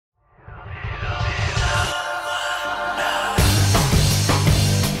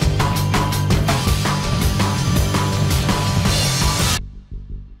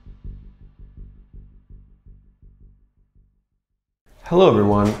Hello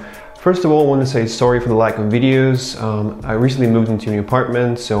everyone. First of all, I want to say sorry for the lack of videos. I recently moved into a new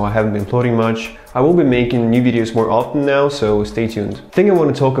apartment, so I haven't been uploading much. I will be making new videos more often now, so stay tuned. The thing I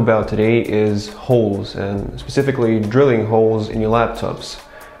want to talk about today is holes, and specifically drilling holes in your laptops.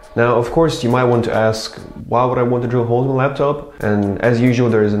 Now, of course, you might want to ask, why would I want to drill holes in a laptop? And as usual,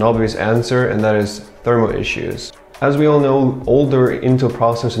 there is an obvious answer, and that is thermal issues. As we all know, older Intel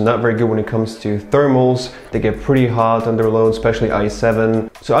processors are not very good when it comes to thermals. They get pretty hot under load, especially i7.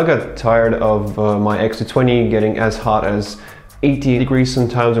 So I got tired of my X220 getting as hot as 80 degrees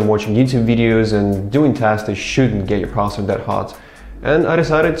sometimes when watching YouTube videos and doing tasks that shouldn't get your processor that hot. And I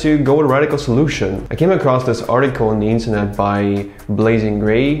decided to go with a radical solution. I came across this article on the internet by Blazing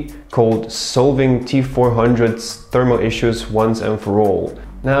Gray called Solving T400's Thermal Issues Once and For All.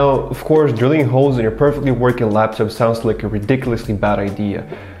 Now, of course, drilling holes in your perfectly working laptop sounds like a ridiculously bad idea.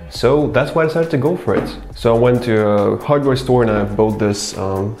 So that's why I decided to go for it. So I went to a hardware store and I bought this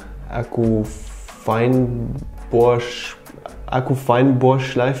Unkle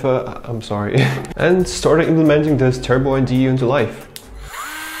Schleifer, I'm sorry, and started implementing this terrible idea into life.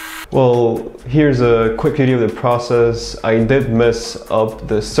 Well, here's a quick video of the process. I did mess up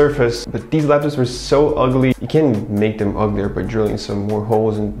the surface, but these laptops were so ugly. You can't make them uglier by drilling some more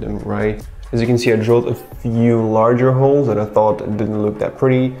holes in them, right? As you can see, I drilled a few larger holes that I thought didn't look that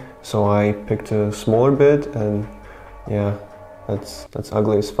pretty, so I picked a smaller bit, and yeah, that's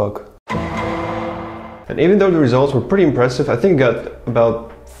ugly as fuck. And even though the results were pretty impressive, I think I got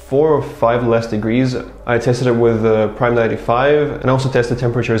about 4 or 5 less degrees. I tested it with Prime 95 and also tested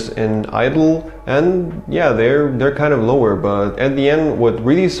temperatures in idle, and yeah, they're kind of lower, but at the end what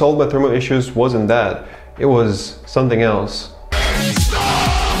really solved my thermal issues wasn't that, it was something else.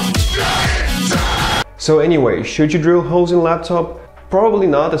 So anyway, should you drill holes in a laptop? Probably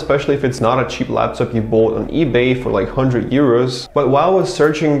not, especially if it's not a cheap laptop you bought on eBay for like 100 euros. But while I was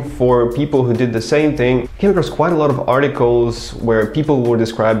searching for people who did the same thing, I came across quite a lot of articles where people were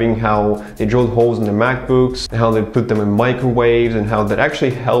describing how they drilled holes in their MacBooks, and how they put them in microwaves, and how that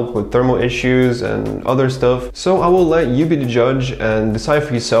actually helped with thermal issues and other stuff. So I will let you be the judge and decide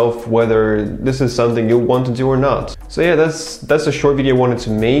for yourself whether this is something you'll want to do or not. So yeah, that's a short video I wanted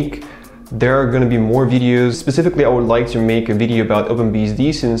to make. There are going to be more videos. Specifically, I would like to make a video about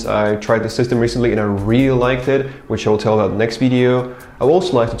OpenBSD since I tried the system recently and I really liked it, which I will tell about in the next video. I would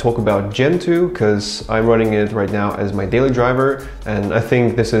also like to talk about Gentoo because I'm running it right now as my daily driver, and I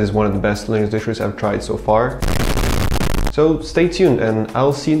think this is one of the best Linux distros I've tried so far. So stay tuned and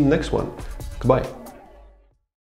I'll see you in the next one. Goodbye.